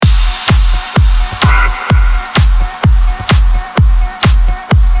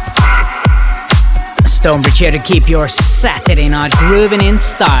StoneBridge here to keep your Saturday night grooving in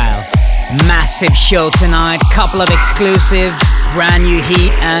style. Massive show tonight, couple of exclusives, brand new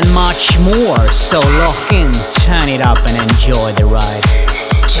heat and much more. So lock in, turn it up and enjoy the ride.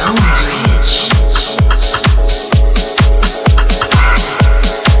 StoneBridge.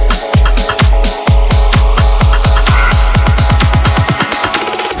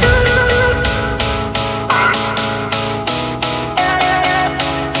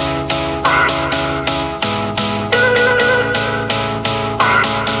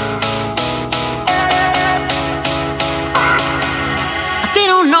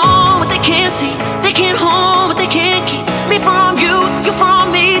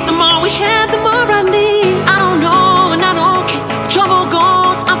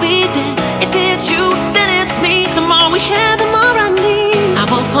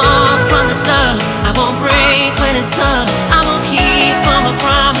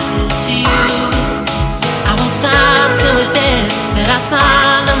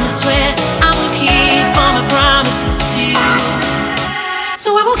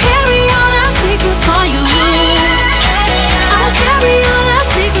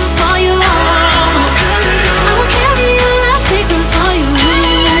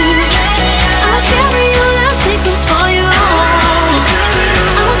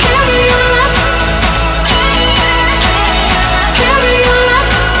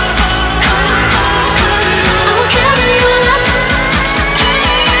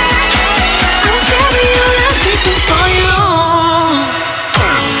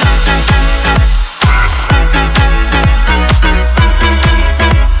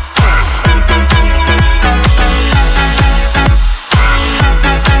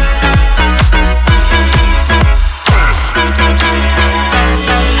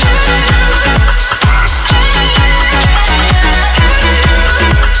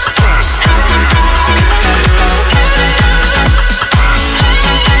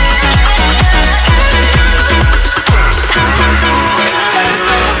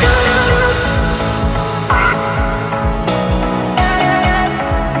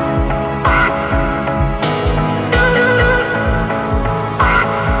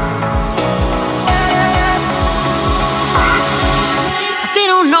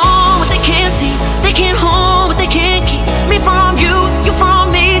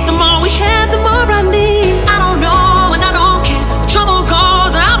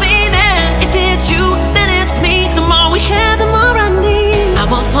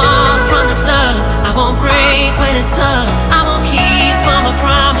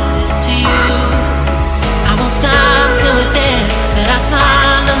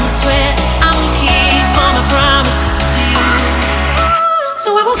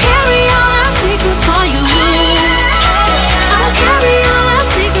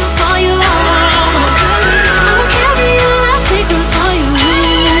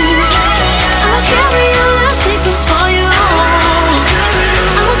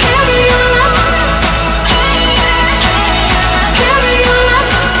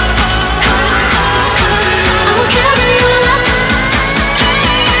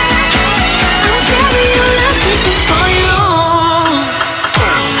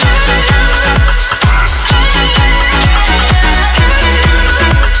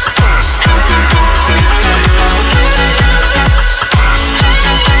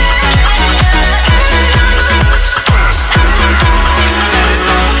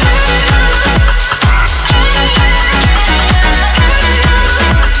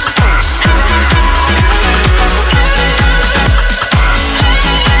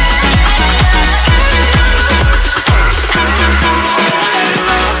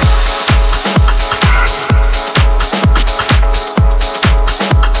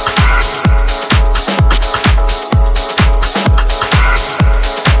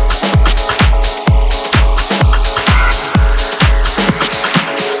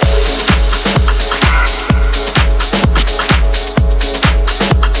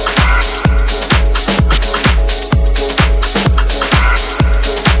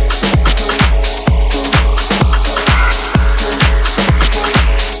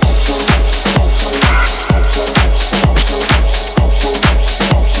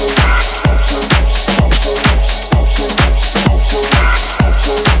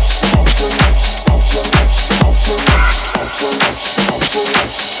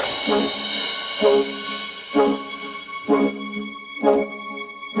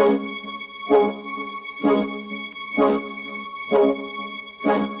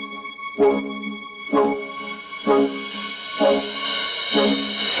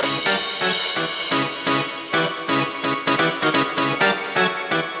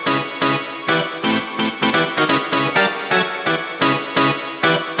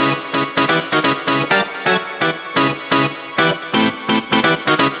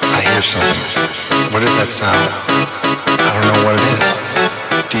 something. What is that sound? I don't know what it is.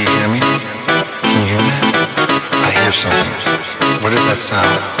 Do you hear me? Can you hear that? I hear something. What is that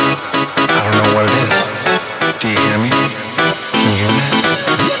sound? I don't know what it is. Do you hear me? Can you hear that?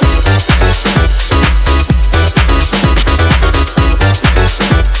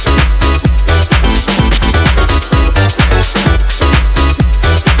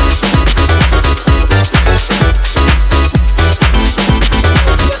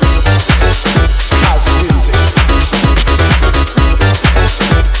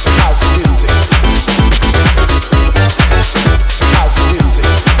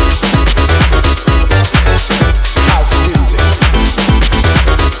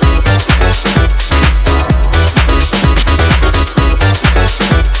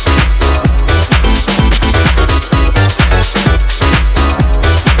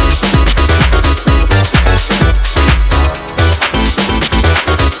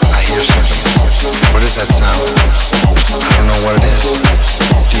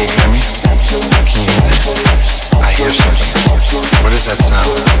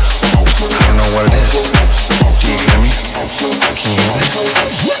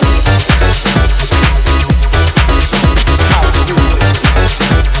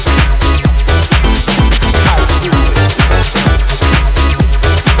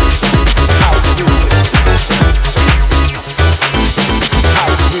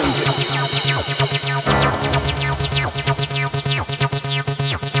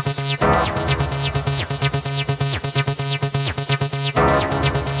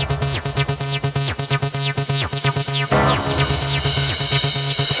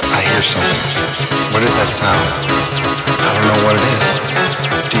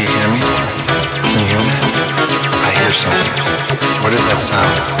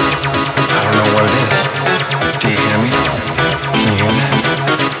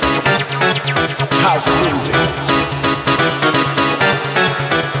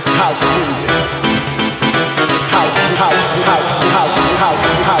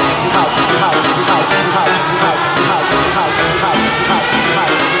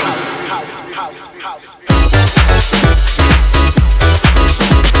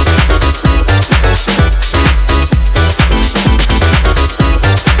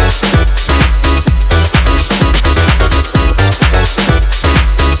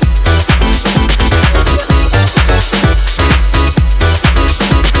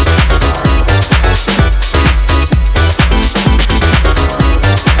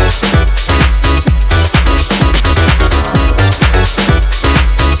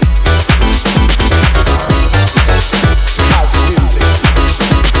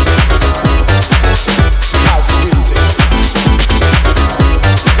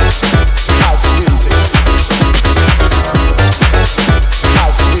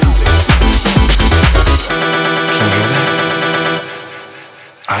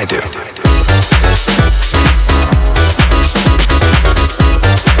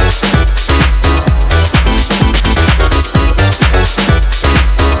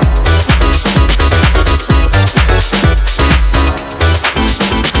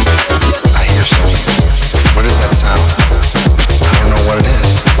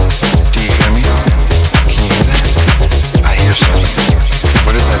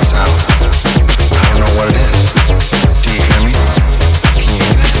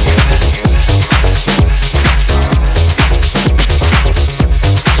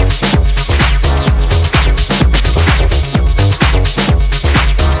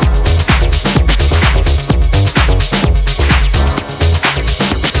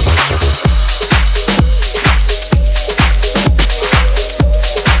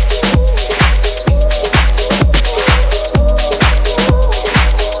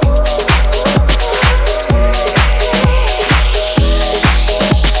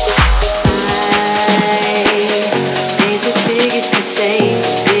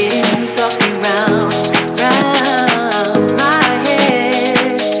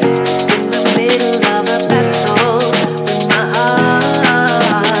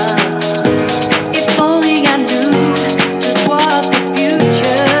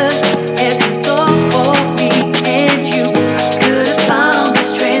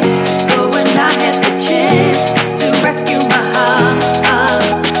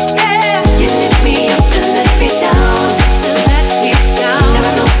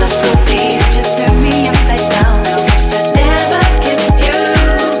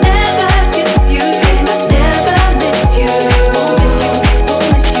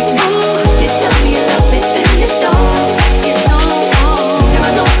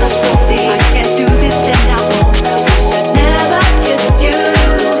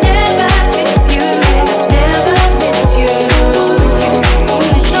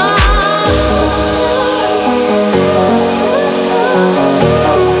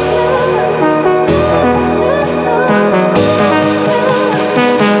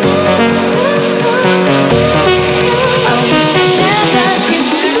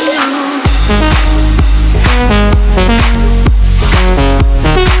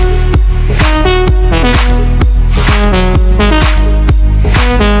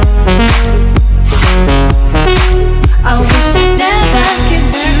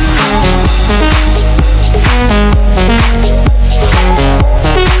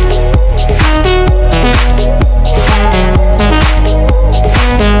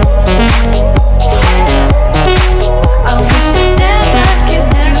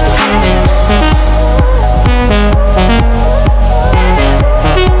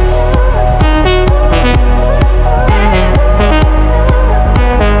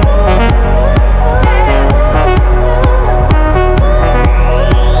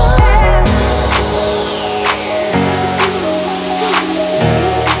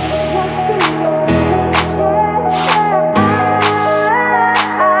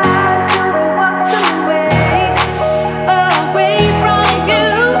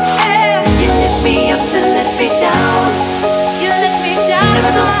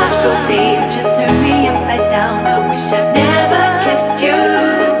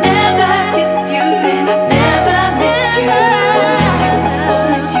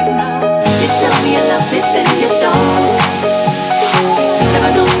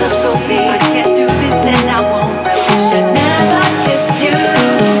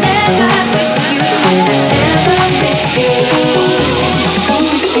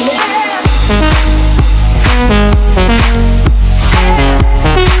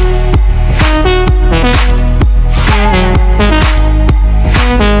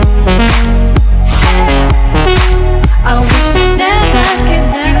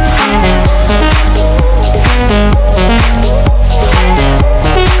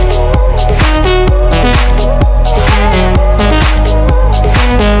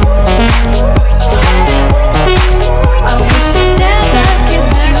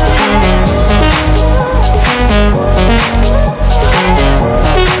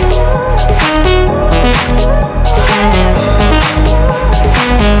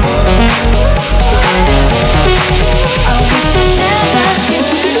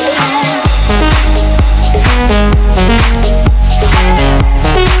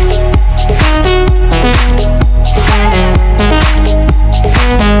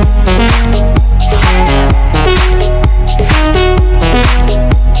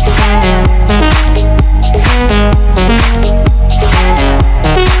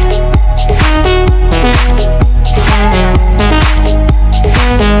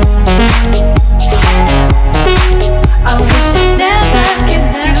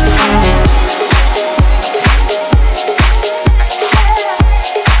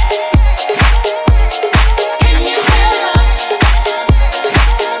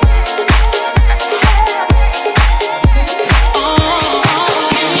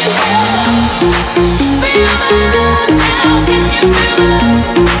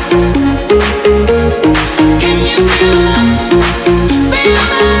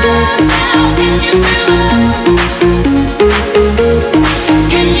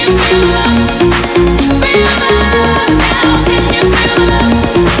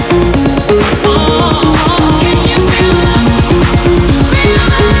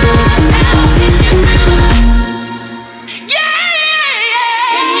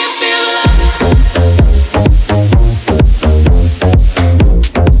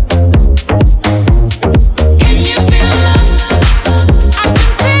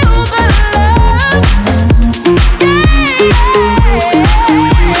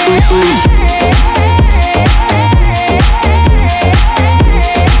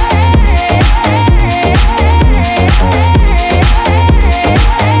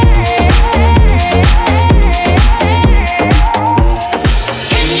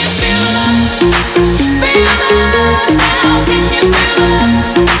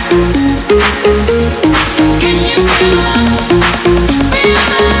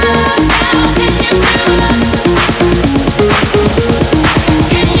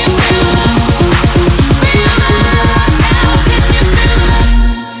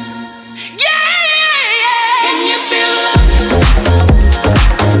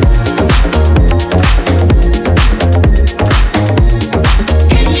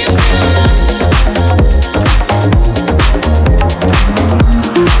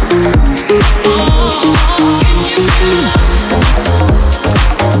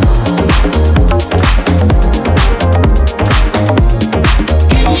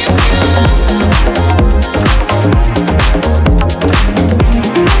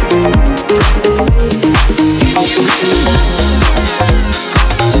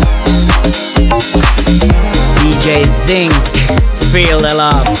 Feel the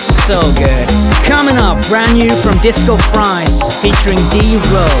love, so good. Coming up, brand new from Disco Fries, featuring D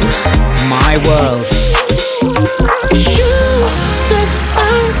Rose, My World. You that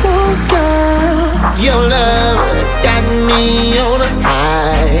I want, girl. Your love got me on a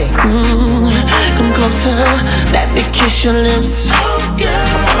high. Come closer, let me kiss your lips.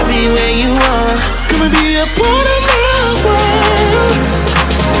 Wanna be where you are. Come and be a part of my world.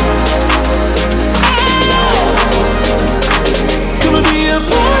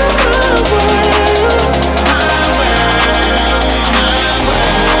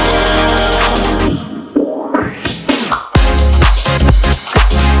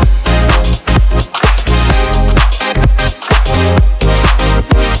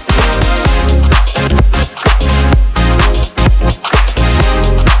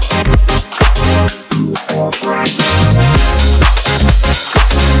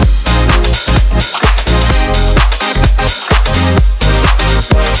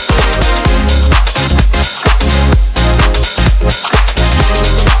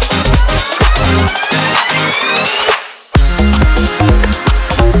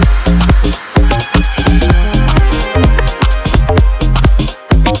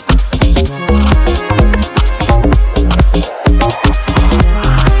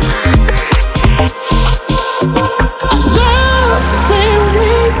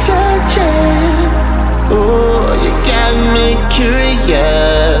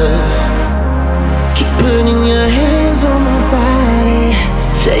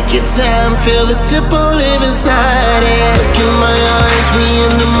 Feel the tempo live inside it. Look in my eyes, we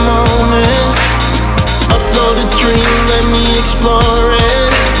in the moment. Upload a dream, let me explore it.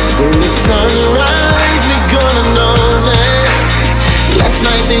 When the sunrise, we're gonna know that last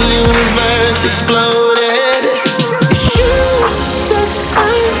night the universe exploded. You that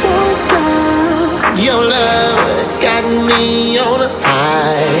I want, girl. Your love got me on a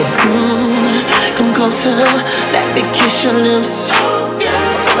high. Come closer, let me kiss your lips.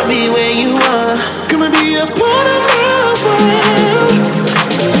 Be where you are. Come and be a part of my world.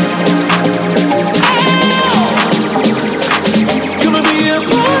 Come and be a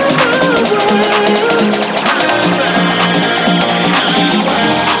part of my world.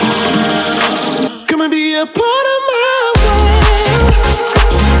 Come and be a part of my world.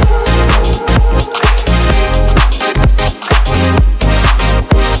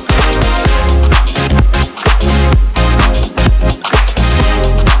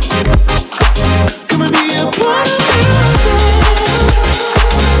 Come and be a part of my world.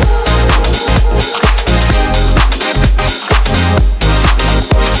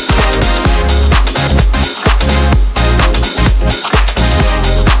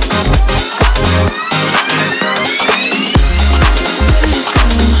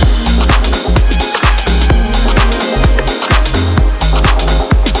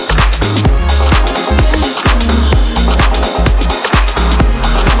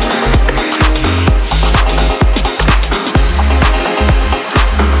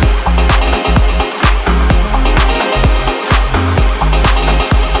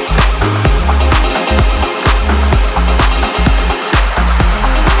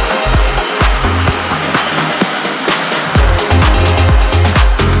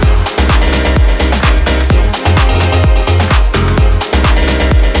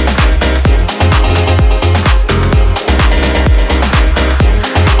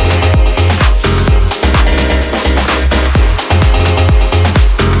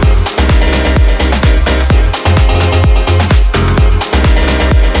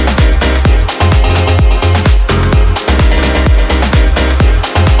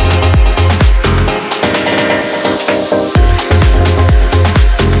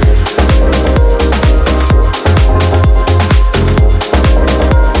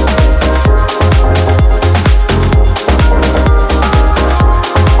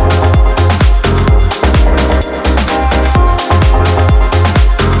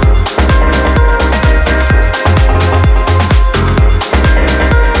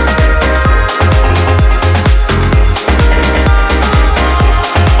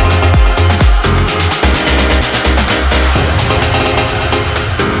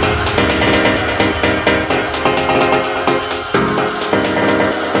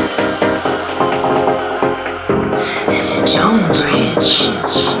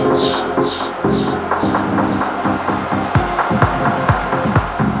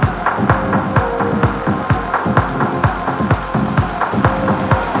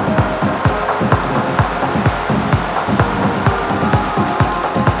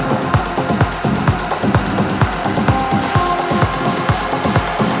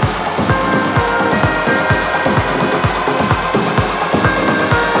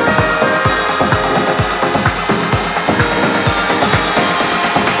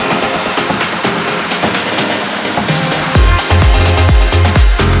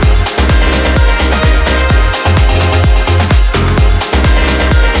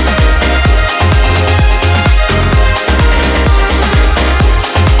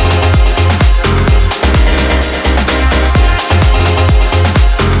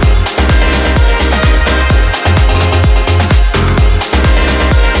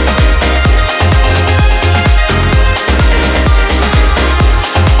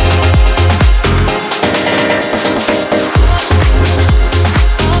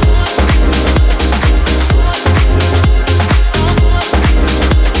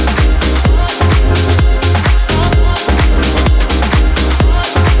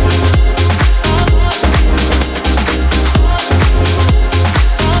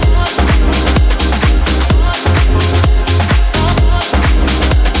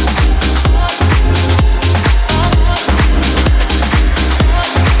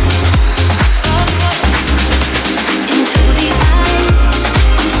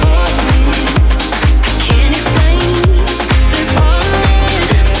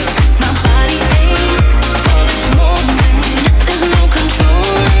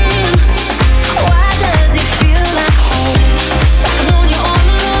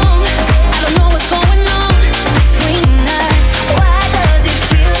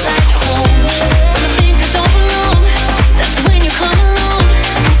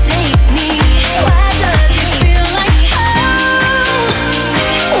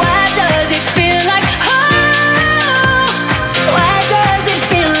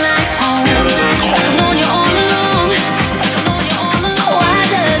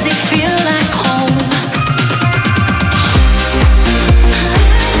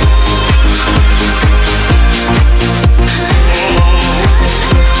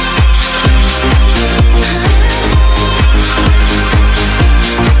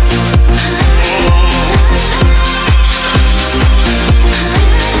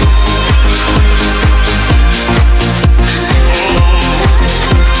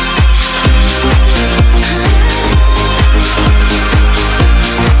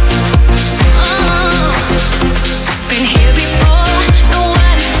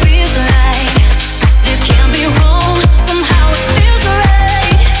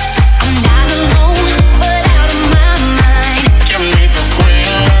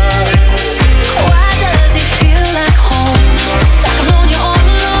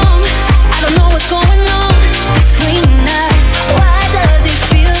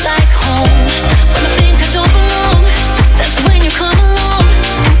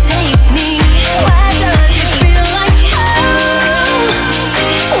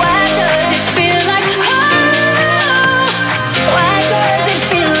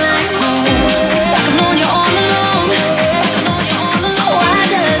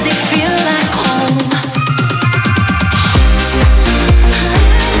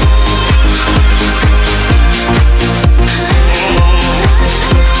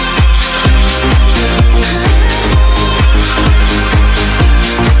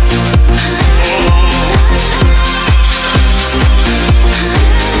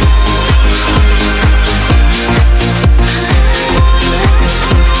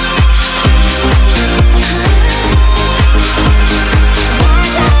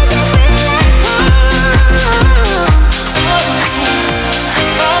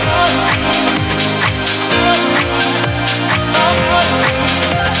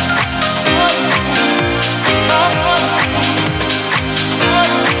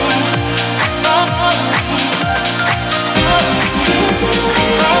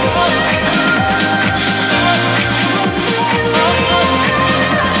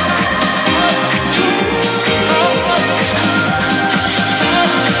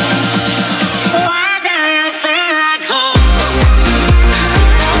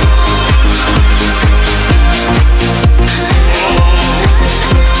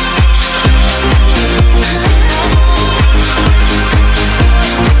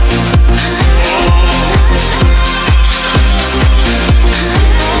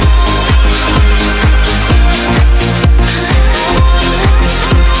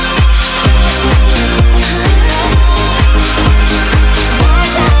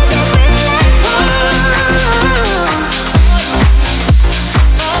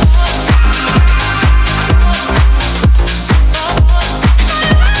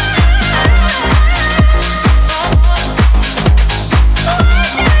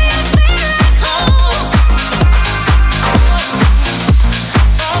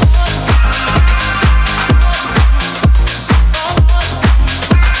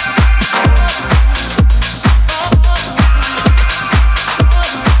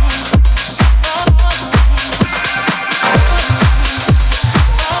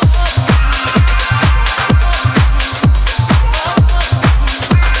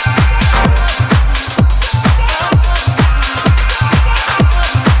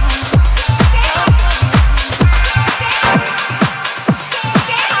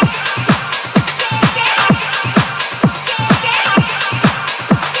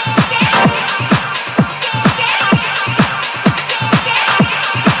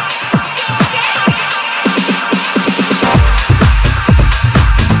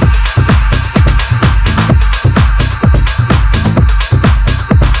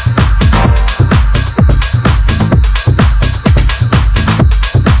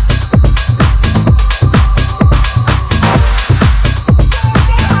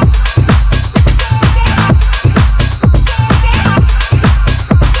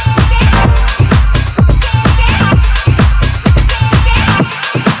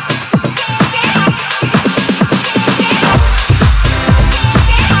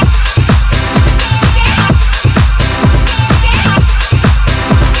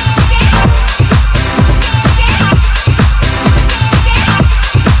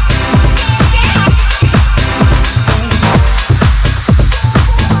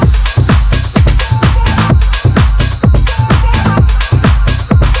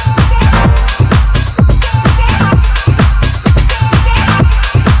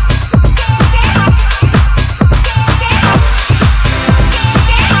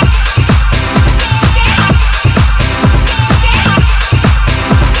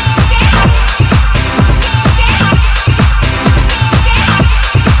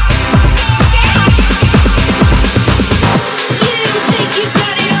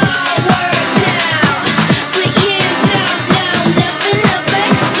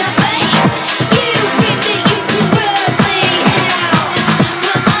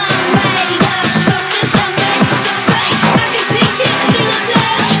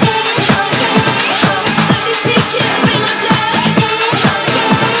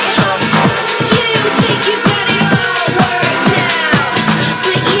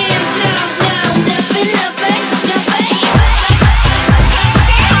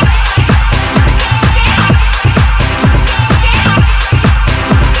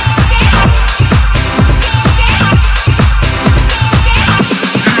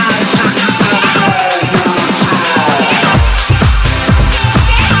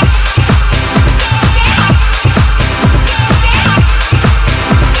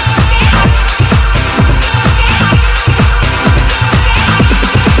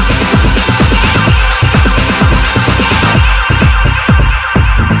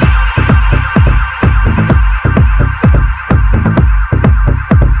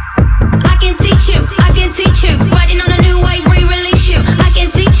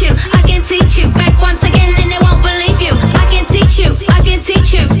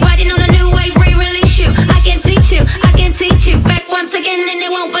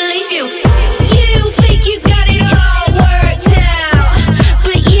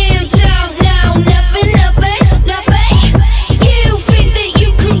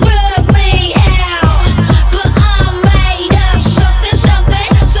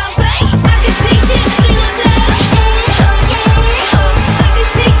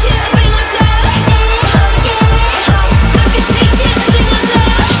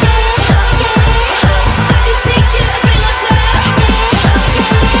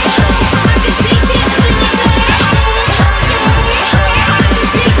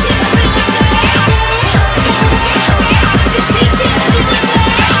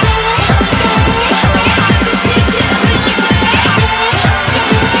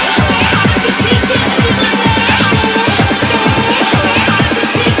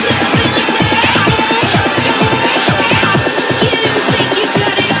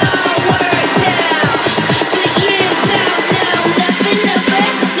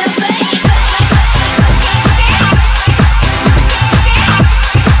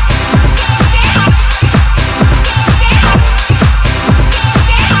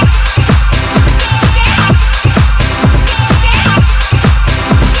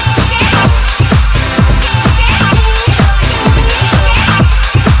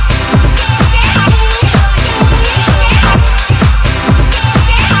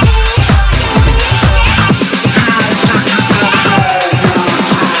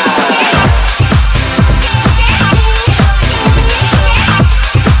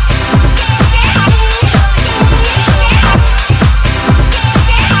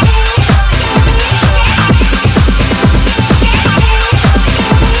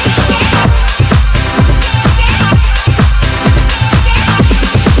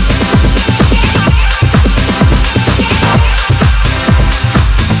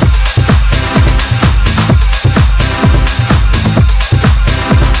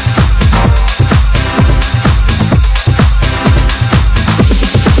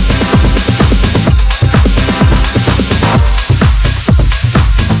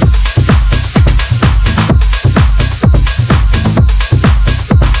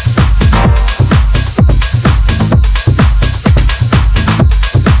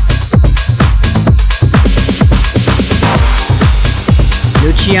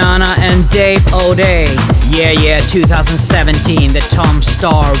 Luciana and Dave O'Day. Yeah, 2017, the Tom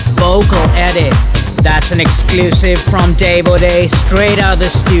Starr vocal edit. That's an exclusive from Dave O'Day straight out of the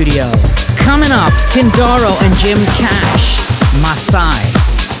studio. Coming up, Tindaro and Jim Cash,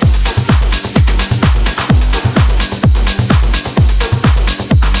 Masai.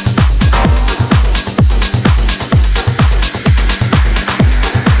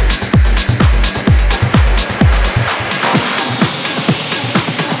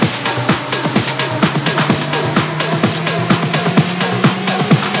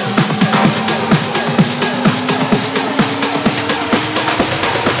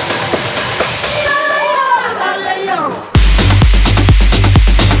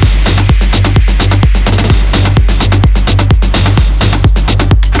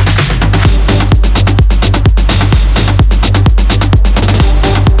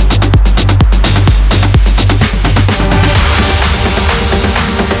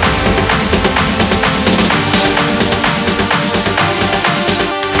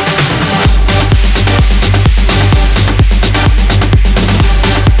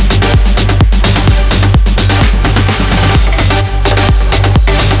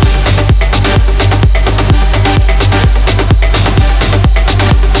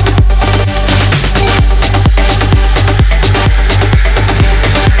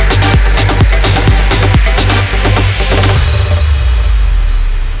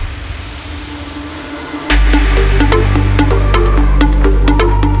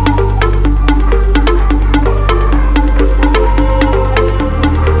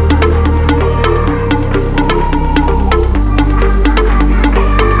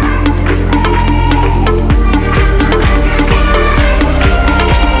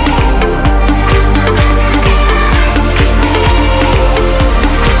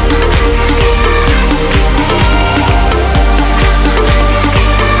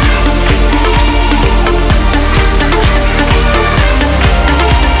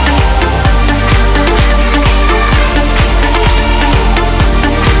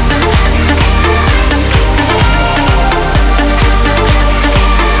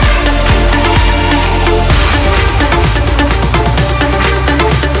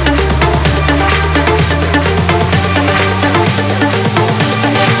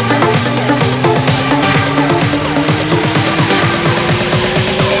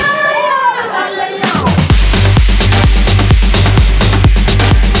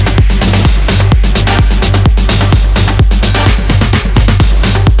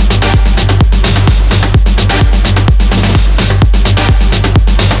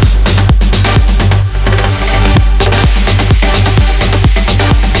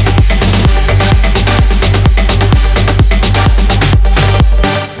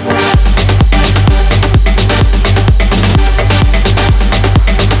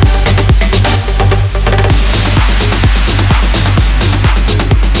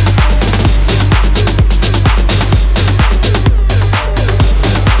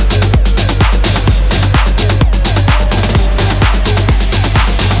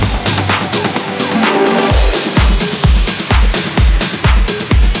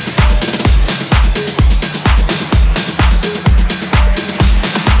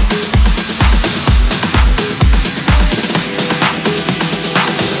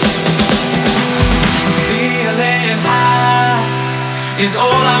 is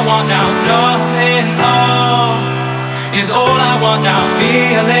all I want now. Nothing more is all I want now.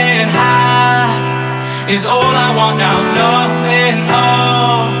 Feeling high is all I want now. Nothing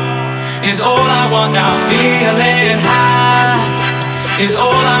more is all I want now. Feeling high is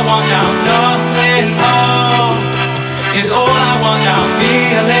all I want now. Nothing more is all I want now.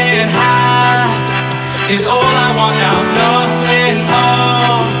 Feeling high is all I want now. Nothing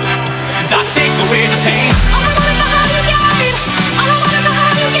more. That take away the pain.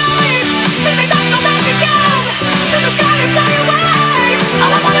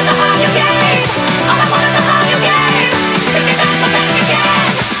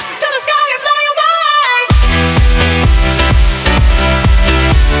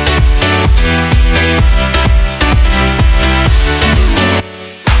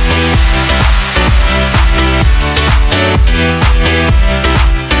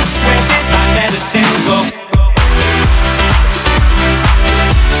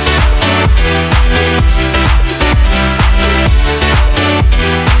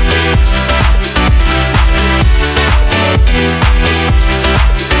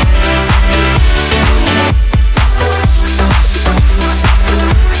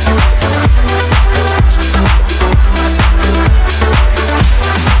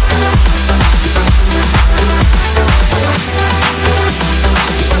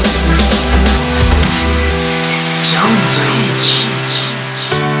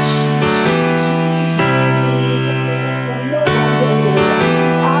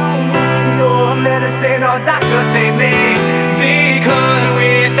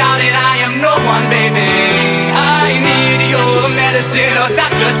 or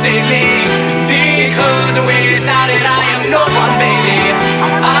doctor save me. Because without it I am no one, baby.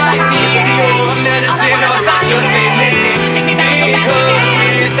 I need your medicine or doctor save me. Because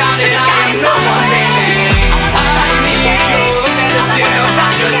without it I am no one, baby. I need your medicine or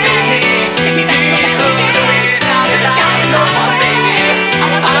doctor save me. Because without it I am no one, baby.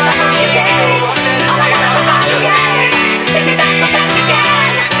 I need your medicine or doctor save me. Take me back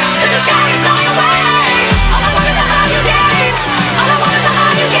again to the sky and fly away. All I want is a how you gave. All I want is a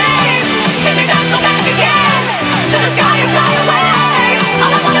how you gave. Take me back again to the sky and fly away.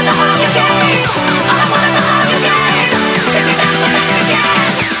 All I want is a how you gave. All I want is a how you gave. Take me back again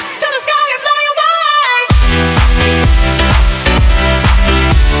to the sky and fly away.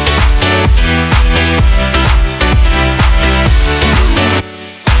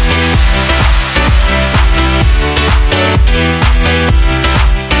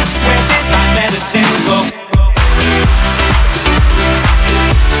 Where did my medicine go?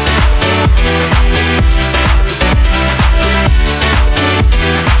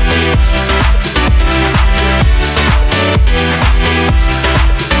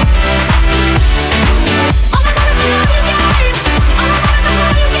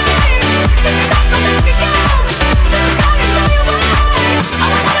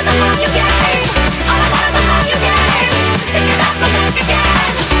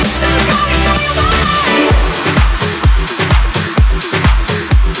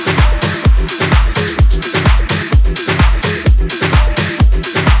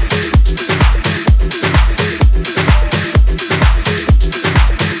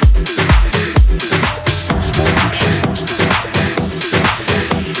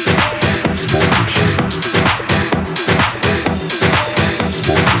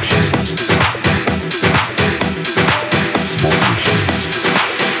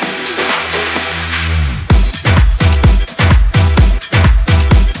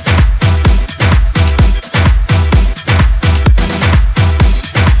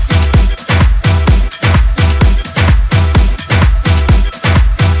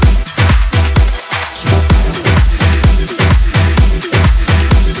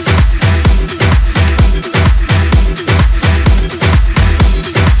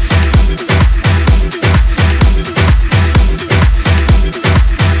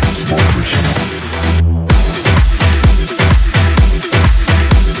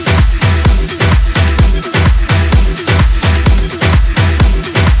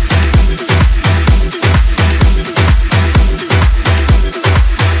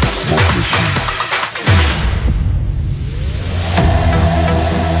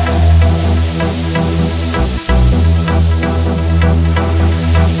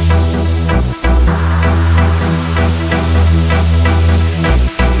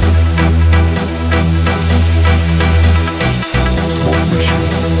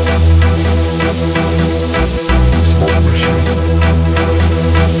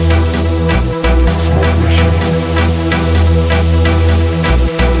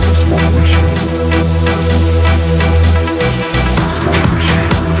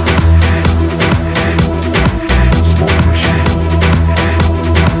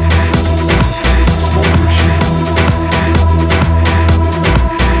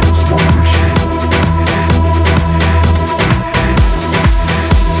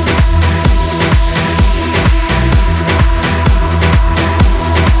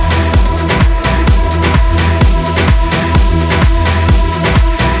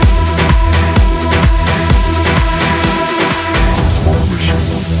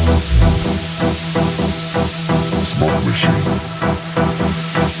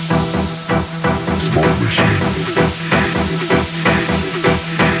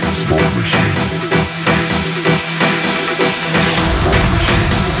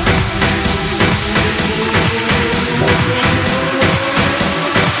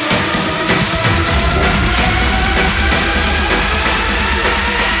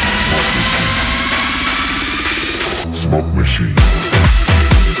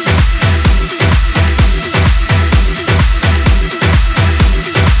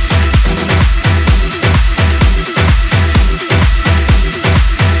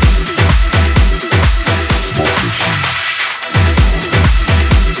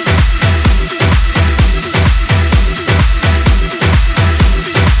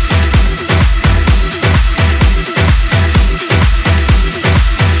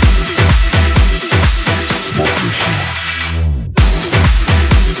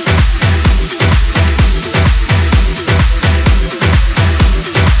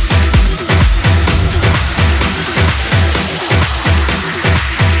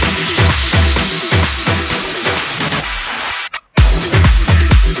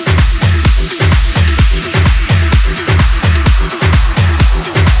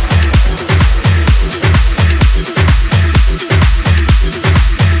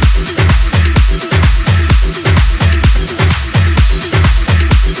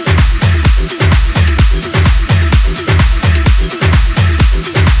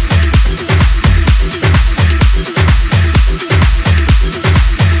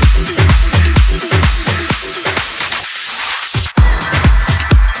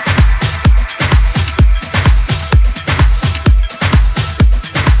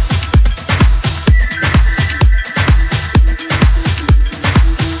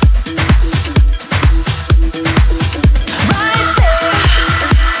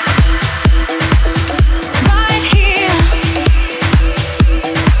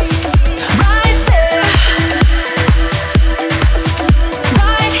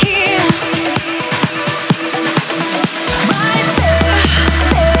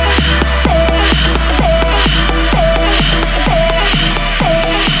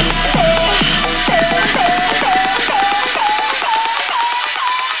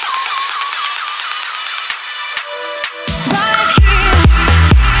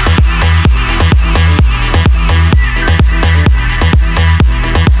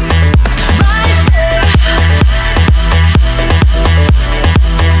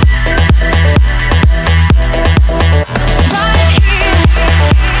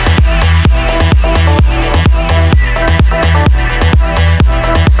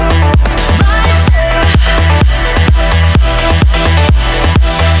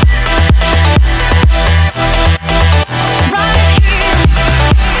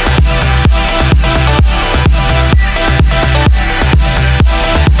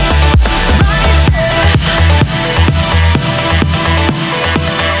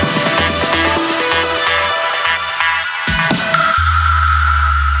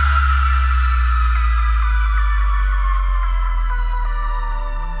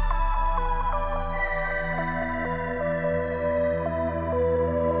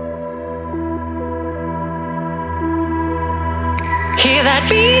 Hear that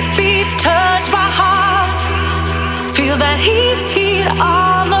beat, beat, touch my heart. Feel that heat, heat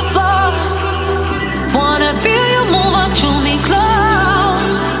on the floor. Wanna feel you move up to me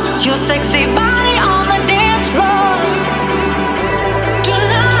close. Your sexy body on the dance floor.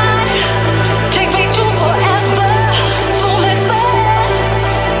 Tonight, take me to forever. So let's spend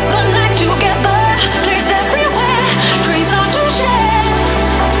the night together. There's everywhere, drinks out to share.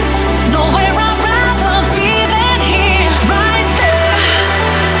 Nowhere I'd rather be than here. Right there.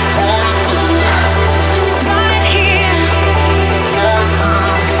 Right here.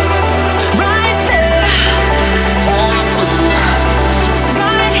 Right there.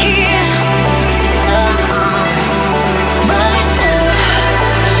 Right here. Right there.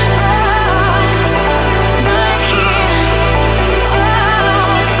 Right here.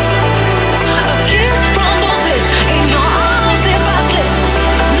 A kiss from those lips in your arms if I slip.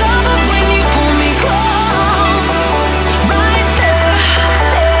 Love it when you pull me close. Right there.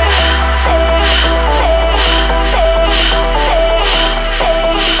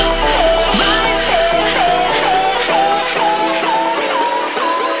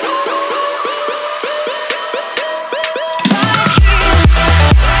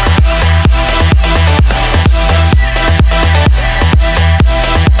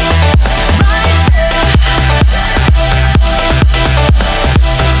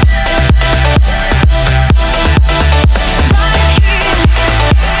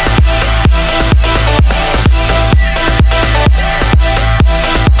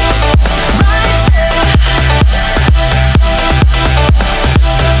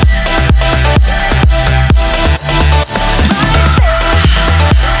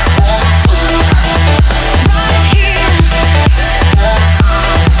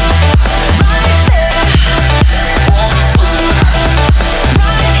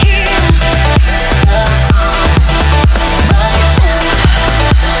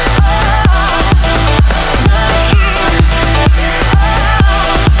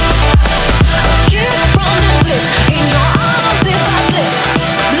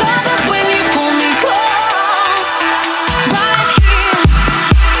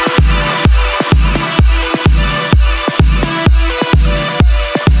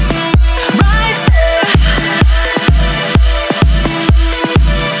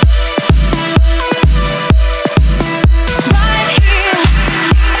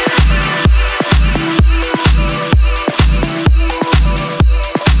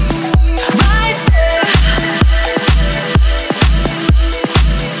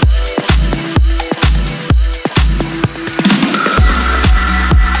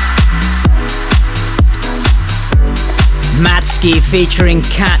 Featuring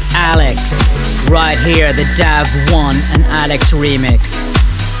Cat Alex. Right here, the Dav 1 and Alex remix.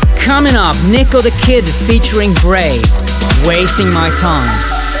 Coming up, Nico the Kid featuring Brave. Wasting My Time.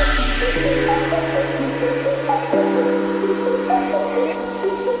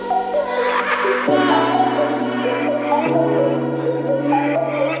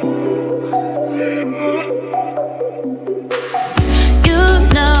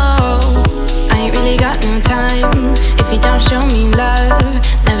 If you don't show me love,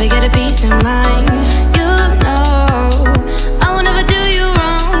 never get a peace of mind. You know I will never do you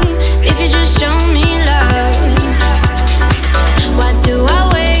wrong if you just show me love. Why do I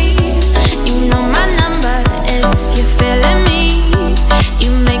wait? You know my number. If you're feeling me,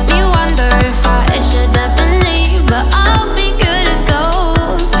 you make me wonder if I should ever leave. But I'll be good as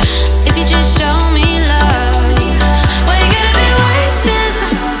gold if you just show me love. Why you gotta be wasting,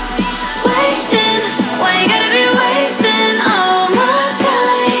 wasting? Why you gotta be wasting all my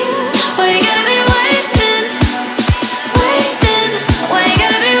time? Why you gotta be wasting, wasting? Why you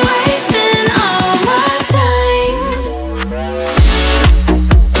gotta be wasting all my time?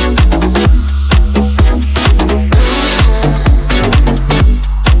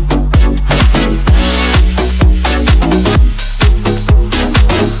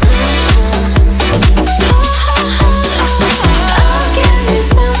 I'll give you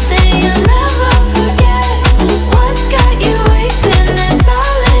something you'll never forget. What's got you waiting? It's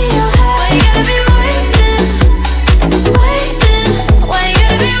all in your head. Why you gotta be wasting, wasting? Why you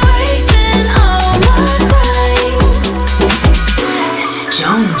gotta be wasting all my time?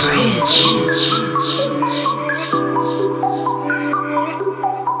 StoneBridge.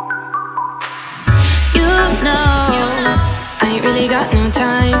 You know I ain't really got no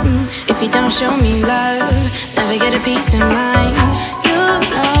time. If you don't show me love, never get a peace of mind. You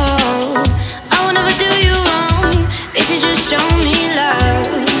know I will never do you wrong if you just show me love.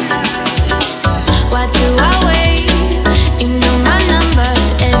 Why do I wait? You know my number.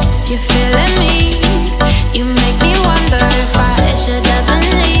 If you're feeling me, you make me wonder if I should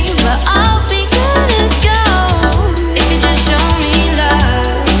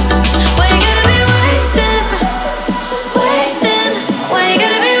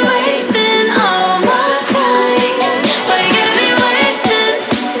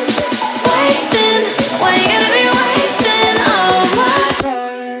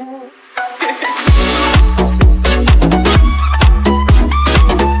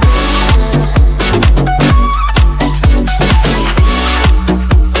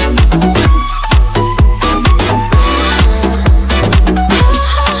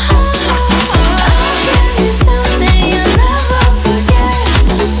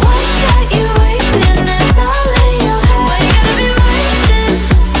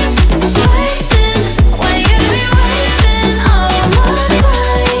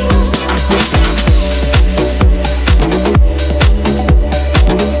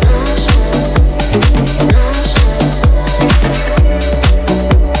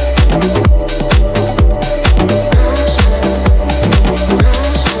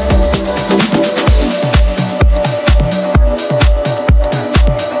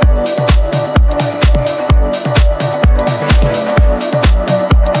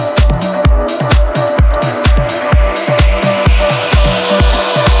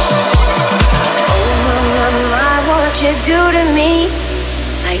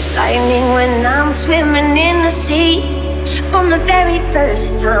swimming in the sea. From the very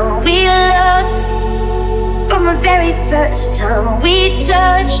first time we loved, from the very first time we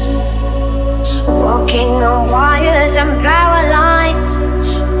touched, walking on wires and power lines.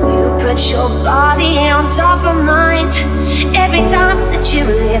 You put your body on top of mine. Every time that you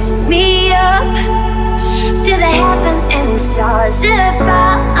lift me up to the heaven and stars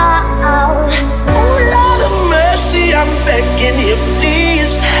above. Oh Lord of mercy, I'm begging you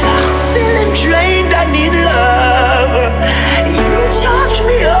please. I'm feeling drained, I need love. You charge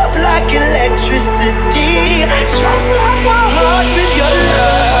me up like electricity. Jumpstart my heart with your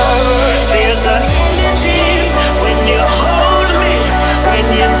love. There's an energy when you hold me, when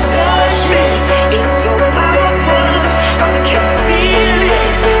you touch me. It's so powerful, I can feel it.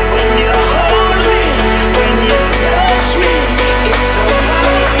 When you hold me, when you touch me, it's so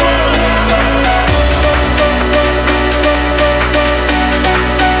powerful.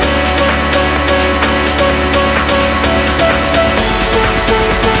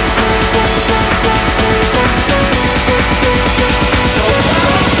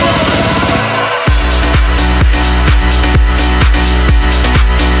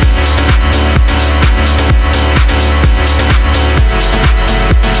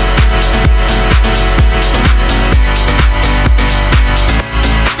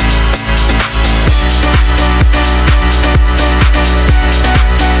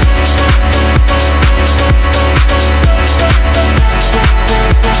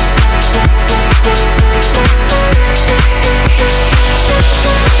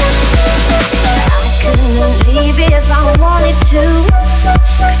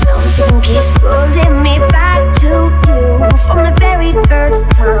 Something keeps pulling me back to you. From the very first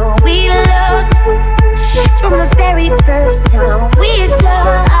time we loved, from the very first time we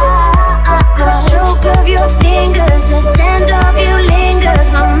touched. The stroke of your fingers, the scent of you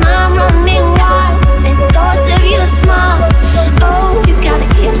lingers. My mind running wild, and thoughts of your smile. Oh, you gotta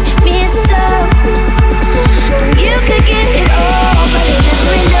give me some. You could get it all, but it's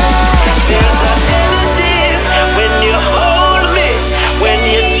never enough. There's an energy when you hold me, when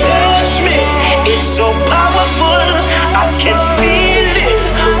you touch me. It's so powerful, I can feel it.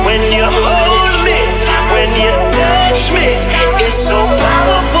 When you hold me, when you touch me, it's so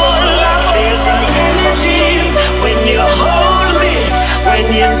powerful. There's an energy when you hold me, when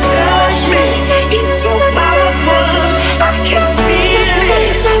you touch me. It's so powerful, I can feel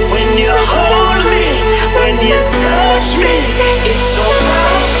it. When you hold me, when you touch me, it's so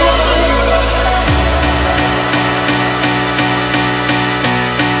powerful.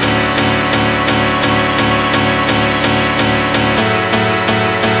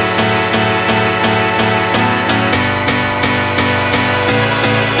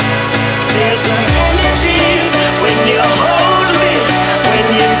 There's an energy when you hold me, when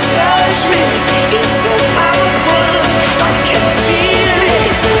you touch me. It's so powerful, I can feel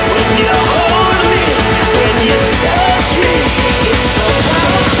it. When you hold me, when you touch me, it's so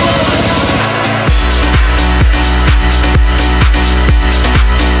powerful.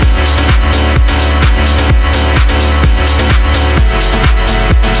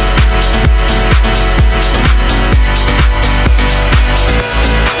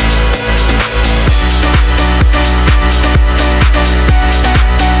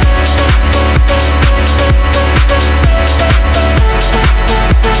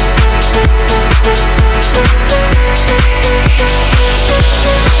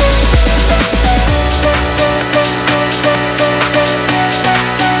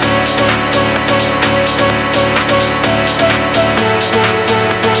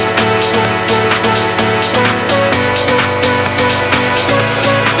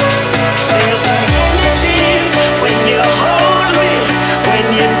 There's an energy when you hold me, when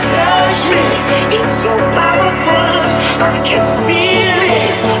you touch me. It's so powerful, I can feel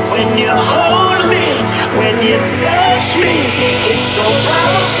it. When you hold me, when you touch me, it's so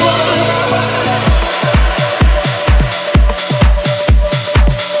powerful.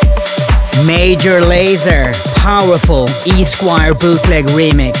 Major Lazer, powerful E-Squire bootleg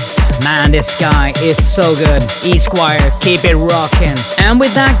remix. Man, this guy is so good. E-Squire, keep it rockin'. And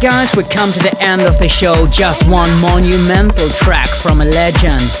with that, guys, we come to the end of the show. Just one monumental track from a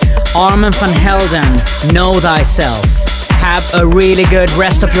legend, Armand van Helden, Know Thyself. Have a really good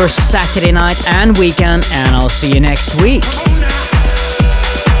rest of your Saturday night and weekend, and I'll see you next week.